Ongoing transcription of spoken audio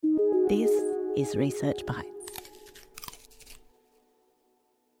This is Research Bites.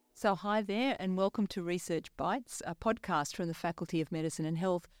 So hi there and welcome to Research Bites, a podcast from the Faculty of Medicine and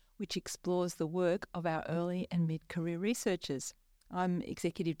Health which explores the work of our early and mid-career researchers. I'm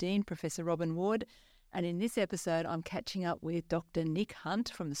Executive Dean Professor Robin Ward, and in this episode I'm catching up with Dr. Nick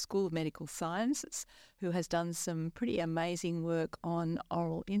Hunt from the School of Medical Sciences, who has done some pretty amazing work on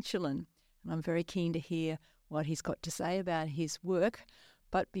oral insulin. And I'm very keen to hear what he's got to say about his work.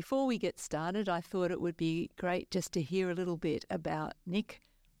 But before we get started, I thought it would be great just to hear a little bit about Nick.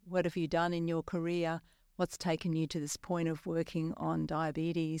 What have you done in your career? What's taken you to this point of working on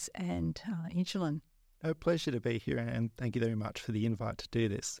diabetes and insulin? A pleasure to be here, and thank you very much for the invite to do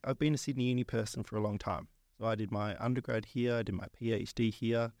this. I've been a Sydney Uni person for a long time. So I did my undergrad here, I did my PhD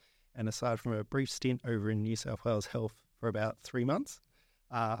here, and aside from a brief stint over in New South Wales Health for about 3 months,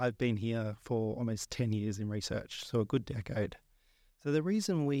 I've been here for almost 10 years in research, so a good decade. So the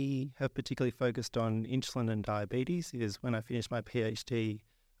reason we have particularly focused on insulin and diabetes is when I finished my PhD,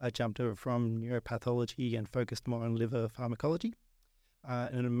 I jumped over from neuropathology and focused more on liver pharmacology.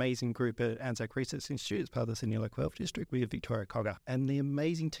 An amazing group at Anzac Research Institute as part of the Sydney Local Health District. We have Victoria Cogger. And the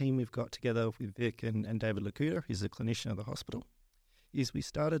amazing team we've got together with Vic and David Lakuta, who's a clinician of the hospital, is we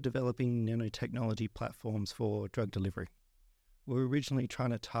started developing nanotechnology platforms for drug delivery. We were originally trying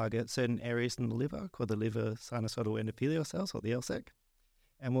to target certain areas in the liver called the liver sinusoidal endothelial cells, or the LSEC,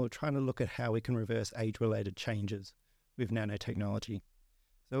 and we were trying to look at how we can reverse age-related changes with nanotechnology.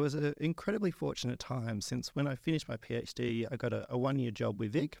 So it was an incredibly fortunate time since when I finished my PhD, I got a one-year job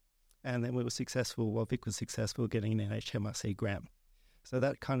with Vic, and then Vic was successful getting an NHMRC grant. So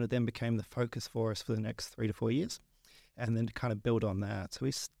that kind of then became the focus for us for the next 3 to 4 years, and then to kind of build on that. So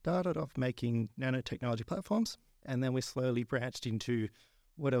we started off making nanotechnology platforms, and then we slowly branched into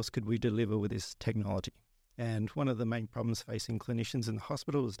what else could we deliver with this technology. And one of the main problems facing clinicians in the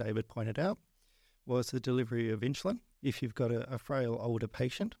hospital, as David pointed out, was the delivery of insulin. If you've got a frail older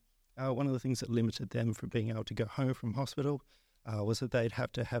patient, one of the things that limited them from being able to go home from hospital was that they'd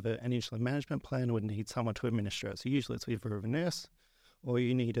have to have an insulin management plan and would need someone to administer it. So usually it's either a nurse or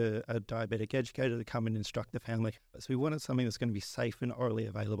you need a diabetic educator to come and instruct the family. So we wanted something that's going to be safe and orally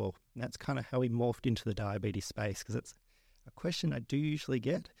available. And that's kind of how we morphed into the diabetes space, because it's a question I do usually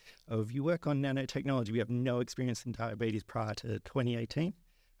get of, you work on nanotechnology, we have no experience in diabetes prior to 2018.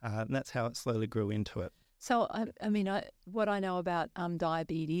 And that's how it slowly grew into it. So, what I know about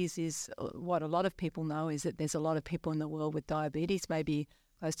diabetes is what a lot of people know is that there's a lot of people in the world with diabetes, maybe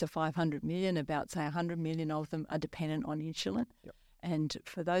close to 500 million, about, say, 100 million of them are dependent on insulin. Yep. And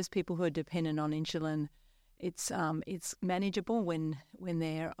for those people who are dependent on insulin, it's manageable when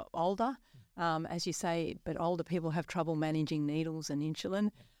they're older. As you say, but older people have trouble managing needles and insulin.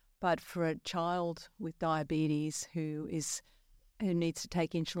 But for a child with diabetes who needs to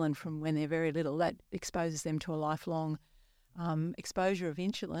take insulin from when they're very little, that exposes them to a lifelong exposure of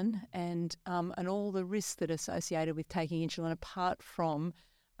insulin and all the risks that are associated with taking insulin apart from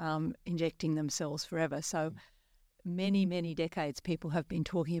injecting themselves forever. So many, many decades people have been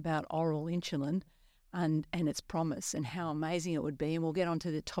talking about oral insulin and its promise and how amazing it would be. And we'll get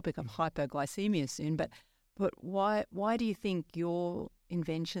onto the topic of hypoglycemia soon. But why do you think your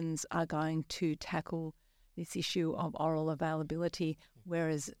inventions are going to tackle this issue of oral availability,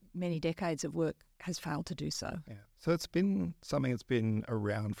 whereas many decades of work has failed to do so? Yeah. So it's been something that's been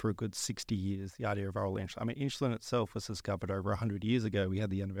around for a good 60 years, the idea of oral insulin. I mean, insulin itself was discovered over 100 years ago. We had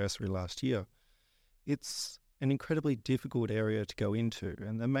the anniversary last year. It's an incredibly difficult area to go into,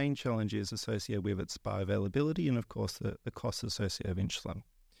 and the main challenge is associated with its bioavailability and, of course, the costs associated with insulin.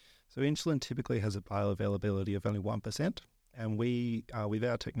 So insulin typically has a bioavailability of only 1%. And we, with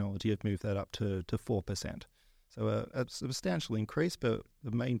our technology, have moved that up to 4%. So a substantial increase, but the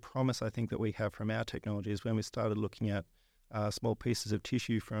main promise I think that we have from our technology is when we started looking at small pieces of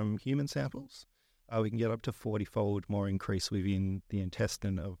tissue from human samples, we can get up to 40-fold more increase within the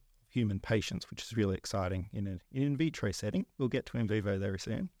intestine of human patients, which is really exciting in an in vitro setting. We'll get to in vivo very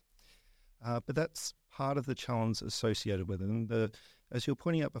soon. But that's part of the challenge associated with it. And as you were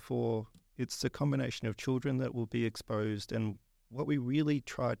pointing out before, it's a combination of children that will be exposed. And what we really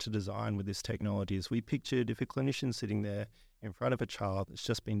tried to design with this technology is we pictured if a clinician's sitting there in front of a child that's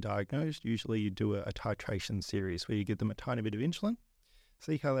just been diagnosed, usually you do a titration series where you give them a tiny bit of insulin,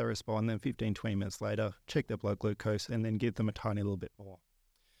 see how they respond, then 15, 20 minutes later, check their blood glucose, and then give them a tiny little bit more.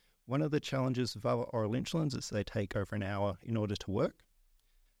 One of the challenges of other oral insulins is they take over an hour in order to work.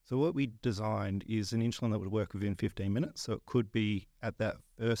 So what we designed is an insulin that would work within 15 minutes. So it could be at that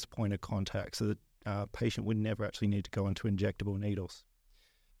first point of contact so that patient would never actually need to go into injectable needles.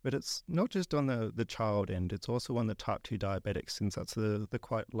 But it's not just on the child end, it's also on the type 2 diabetics, since that's the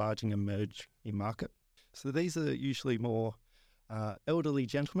quite large and emerging market. So these are usually more elderly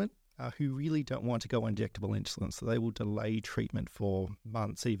gentlemen who really don't want to go on injectable insulin. So they will delay treatment for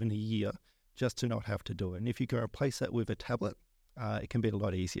months, even a year, just to not have to do it. And if you can replace that with a tablet, it can be a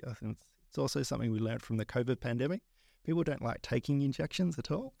lot easier. And it's also something we learned from the COVID pandemic. People don't like taking injections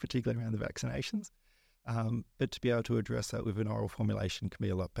at all, particularly around the vaccinations. But to be able to address that with an oral formulation can be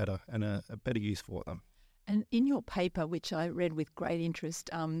a lot better and a better use for them. And in your paper, which I read with great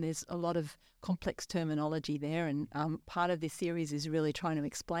interest, there's a lot of complex terminology there, and part of this series is really trying to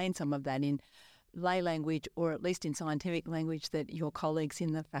explain some of that in lay language, or at least in scientific language that your colleagues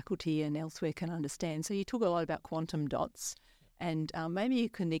in the faculty and elsewhere can understand. So you talk a lot about quantum dots, and maybe you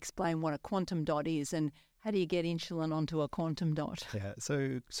can explain what a quantum dot is and how do you get insulin onto a quantum dot? Yeah,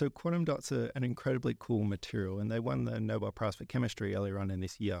 so quantum dots are an incredibly cool material, and they won the Nobel Prize for Chemistry earlier on in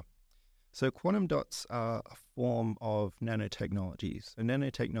this year. So quantum dots are a form of nanotechnology. So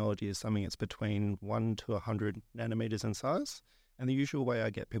nanotechnology is something that's between 1 to 100 nanometers in size. And the usual way I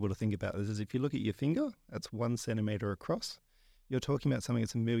get people to think about this is if you look at your finger, that's 1 centimeter across. You're talking about something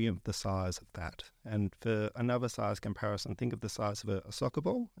that's a millionth the size of that. And for another size comparison, think of the size of a soccer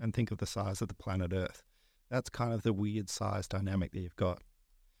ball and think of the size of the planet Earth. That's kind of the weird size dynamic that you've got.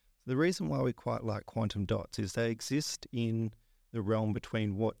 So the reason why we quite like quantum dots is they exist in the realm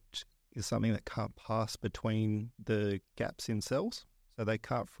between what is something that can't pass between the gaps in cells. So they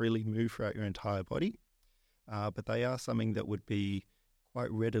can't freely move throughout your entire body, but they are something that would be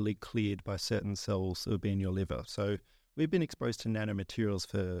quite readily cleared by certain cells that would be in your liver. So we've been exposed to nanomaterials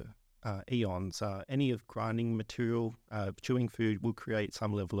for eons. Any of grinding material, chewing food will create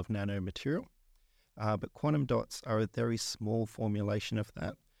some level of nanomaterial. But quantum dots are a very small formulation of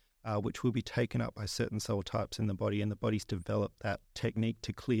that, which will be taken up by certain cell types in the body, and the body's developed that technique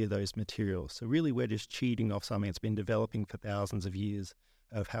to clear those materials. So really we're just cheating off something that's been developing for thousands of years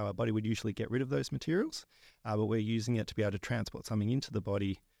of how our body would usually get rid of those materials, but we're using it to be able to transport something into the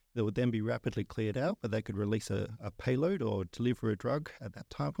body that would then be rapidly cleared out, but they could release a payload or deliver a drug at that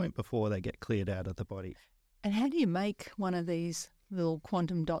time point before they get cleared out of the body. And how do you make one of these little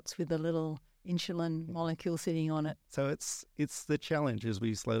quantum dots with a little insulin molecule sitting on it? So it's the challenge as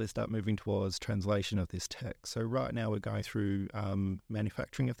we slowly start moving towards translation of this tech. So right now we're going through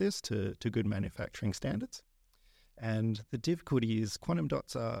manufacturing of this to good manufacturing standards. And the difficulty is quantum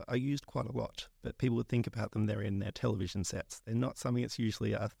dots are used quite a lot, but people would think about them, they're in their television sets. They're not something that's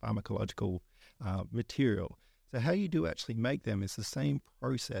usually a pharmacological material. So how you do actually make them is the same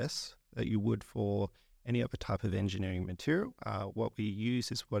process that you would for any other type of engineering material. What we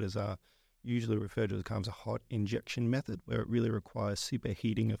use is what is usually referred to as kind of a hot injection method, where it really requires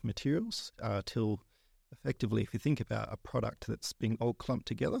superheating of materials till effectively, if you think about a product that's being all clumped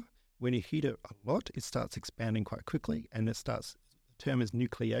together, when you heat it a lot, it starts expanding quite quickly, and the term is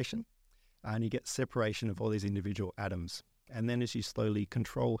nucleation, and you get separation of all these individual atoms. And then as you slowly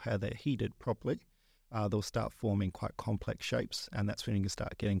control how they're heated properly, they'll start forming quite complex shapes, and that's when you can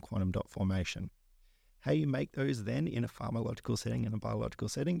start getting quantum dot formation. How you make those then in a pharmacological setting and a biological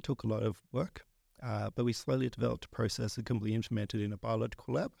setting took a lot of work, but we slowly developed a process that can be implemented in a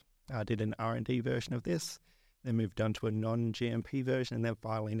biological lab. Did an R&D version of this, then moved on to a non-GMP version, and then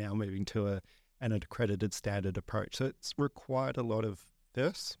finally now moving to an accredited standard approach. So it's required a lot of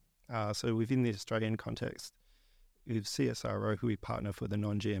firsts. So within the Australian context, with CSIRO, who we partner for the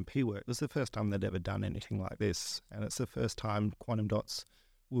non-GMP work, it was the first time they'd ever done anything like this. And it's the first time quantum dots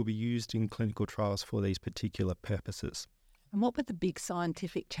will be used in clinical trials for these particular purposes. And what were the big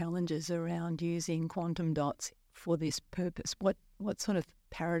scientific challenges around using quantum dots for this purpose? What sort of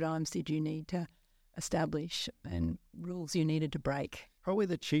paradigms did you need to establish and rules you needed to break? Probably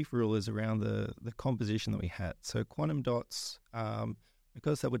the chief rule is around the composition that we had. So quantum dots,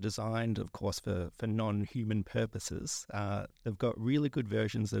 because they were designed, of course, for non-human purposes, they've got really good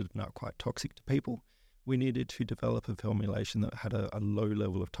versions that are not quite toxic to people. We needed to develop a formulation that had a low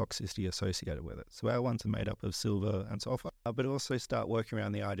level of toxicity associated with it. So our ones are made up of silver and sulfur, but also start working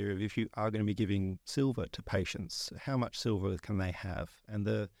around the idea of if you are going to be giving silver to patients, how much silver can they have? And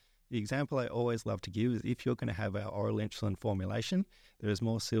the example I always love to give is if you're going to have our oral insulin formulation, there is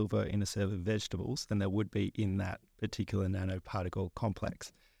more silver in a serve of vegetables than there would be in that particular nanoparticle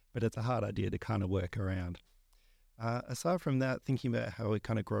complex. But it's a hard idea to kind of work around. Aside from that, thinking about how we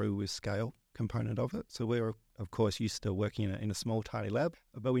kind of grow with scale component of it. So we're, of course, used to working in a small, tiny lab,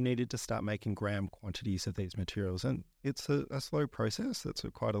 but we needed to start making gram quantities of these materials. And it's a slow process. It's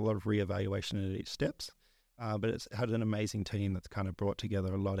quite a lot of reevaluation at each steps. But it's had an amazing team that's kind of brought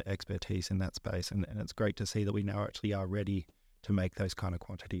together a lot of expertise in that space. And it's great to see that we now actually are ready to make those kind of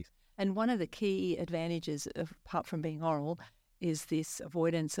quantities. And one of the key advantages, apart from being oral, is this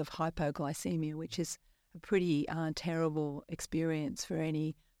avoidance of hypoglycemia, which is a pretty terrible experience for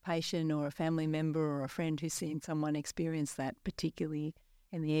any patient or a family member or a friend who's seen someone experience that, particularly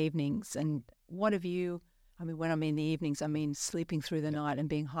in the evenings. And what have you, when I mean the evenings, I mean sleeping through the night and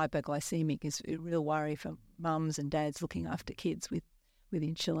being hypoglycemic is a real worry for mums and dads looking after kids with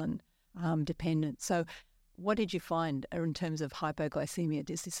insulin dependence. So what did you find in terms of hypoglycemia?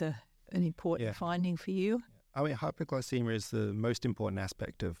 Is this an important finding for you? Hypoglycemia is the most important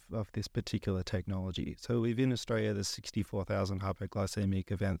aspect of this particular technology. So within Australia, there's 64,000 hypoglycemic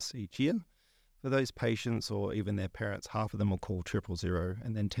events each year. For those patients or even their parents, half of them will call 000,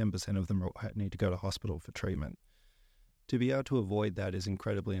 and then 10% of them need to go to hospital for treatment. To be able to avoid that is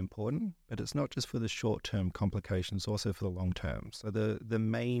incredibly important, but it's not just for the short-term complications, also for the long-term. So the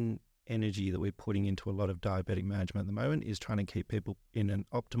main energy that we're putting into a lot of diabetic management at the moment is trying to keep people in an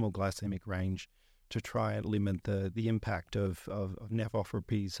optimal glycemic range to try and limit the impact of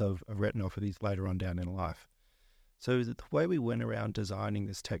nephropathies, of retinopathies later on down in life. So the way we went around designing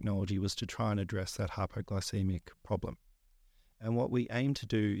this technology was to try and address that hypoglycemic problem. And what we aim to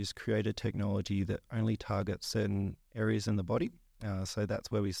do is create a technology that only targets certain areas in the body. So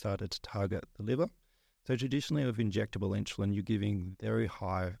that's where we started to target the liver. So traditionally with injectable insulin, you're giving very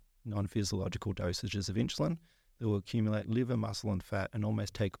high non-physiological dosages of insulin that will accumulate liver, muscle and fat and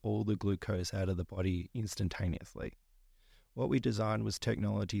almost take all the glucose out of the body instantaneously. What we designed was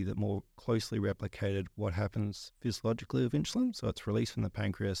technology that more closely replicated what happens physiologically with insulin. So it's released from the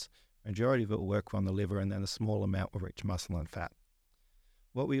pancreas, majority of it will work on the liver, and then a small amount will reach muscle and fat.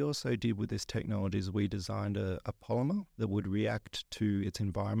 What we also did with this technology is we designed a polymer that would react to its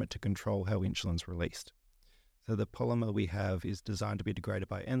environment to control how insulin's released. So the polymer we have is designed to be degraded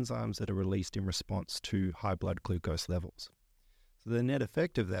by enzymes that are released in response to high blood glucose levels. So the net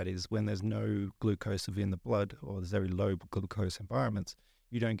effect of that is when there's no glucose within the blood or there's very low glucose environments,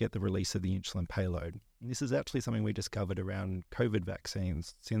 you don't get the release of the insulin payload. And this is actually something we discovered around COVID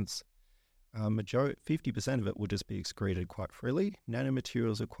vaccines, since 50% of it will just be excreted quite freely.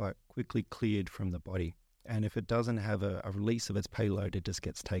 Nanomaterials are quite quickly cleared from the body. And if it doesn't have a release of its payload, it just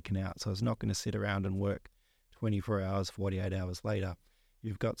gets taken out. So it's not going to sit around and work 24 hours, 48 hours later.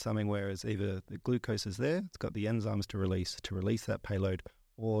 You've got something where it's either the glucose is there, it's got the enzymes to release that payload,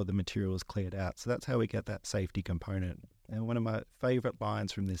 or the material is cleared out. So that's how we get that safety component. And one of my favorite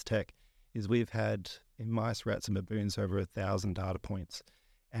lines from this tech is we've had in mice, rats and baboons over 1,000 data points,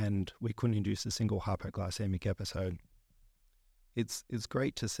 and we couldn't induce a single hypoglycemic episode. It's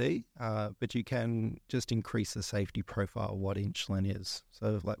great to see, but you can just increase the safety profile of what insulin is.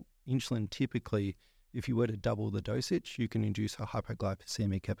 So like insulin typically, if you were to double the dosage, you can induce a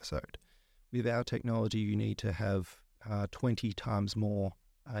hypoglycemic episode. With our technology, you need to have 20 times more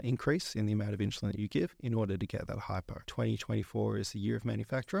increase in the amount of insulin that you give in order to get that hypo. 2024 is the year of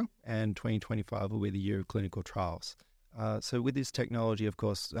manufacturer, and 2025 will be the year of clinical trials. So with this technology, of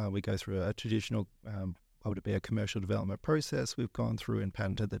course, we go through a traditional, would be a commercial development process. We've gone through and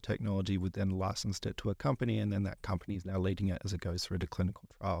patented the technology. We've then licensed it to a company, and then that company is now leading it as it goes through to clinical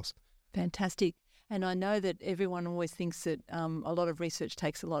trials. Fantastic. And I know that everyone always thinks that a lot of research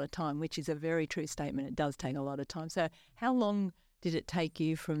takes a lot of time, which is a very true statement. It does take a lot of time. So how long did it take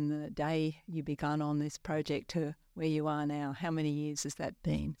you from the day you began on this project to where you are now? How many years has that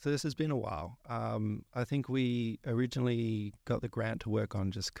been? So this has been a while. I think we originally got the grant to work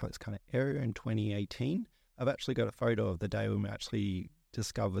on just this kind of area in 2018. I've actually got a photo of the day when we actually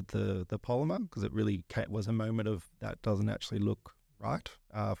discovered the polymer, because it really was a moment of that doesn't actually look right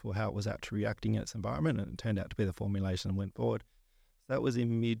for how it was actually reacting in its environment, and it turned out to be the formulation and went forward. So that was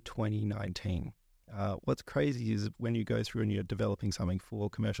in mid-2019. What's crazy is when you go through and you're developing something for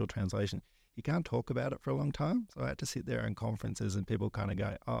commercial translation, you can't talk about it for a long time. So I had to sit there in conferences and people kind of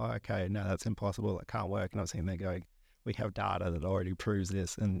go, oh, okay, no, that's impossible. It can't work. And I'm sitting there going, we have data that already proves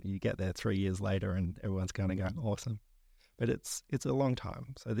this. And you get there 3 years later and everyone's kind of going, awesome. But it's a long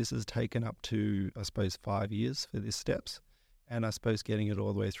time. So this has taken up to, I suppose, 5 years for these steps. And I suppose getting it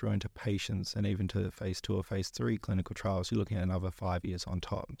all the way through into patients and even to phase 2 or phase 3 clinical trials, you're looking at another 5 years on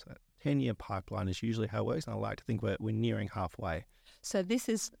top. So 10-year pipeline is usually how it works, and I like to think we're nearing halfway. So this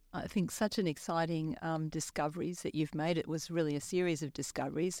is, I think, such an exciting discoveries that you've made. It was really a series of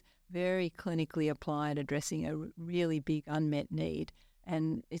discoveries, very clinically applied, addressing a really big unmet need.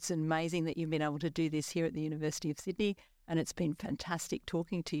 And it's amazing that you've been able to do this here at the University of Sydney, and it's been fantastic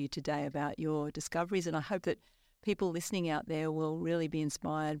talking to you today about your discoveries, and I hope that people listening out there will really be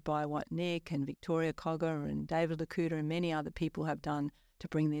inspired by what Nick and Victoria Cogger and David Lakuta and many other people have done to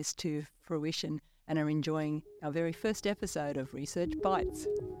bring this to fruition and are enjoying our very first episode of Research Bites.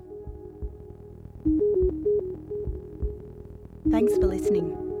 Thanks for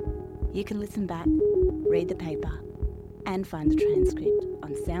listening. You can listen back, read the paper, and find the transcript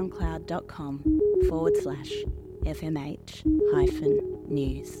on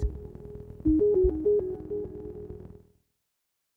soundcloud.com/FMH-news.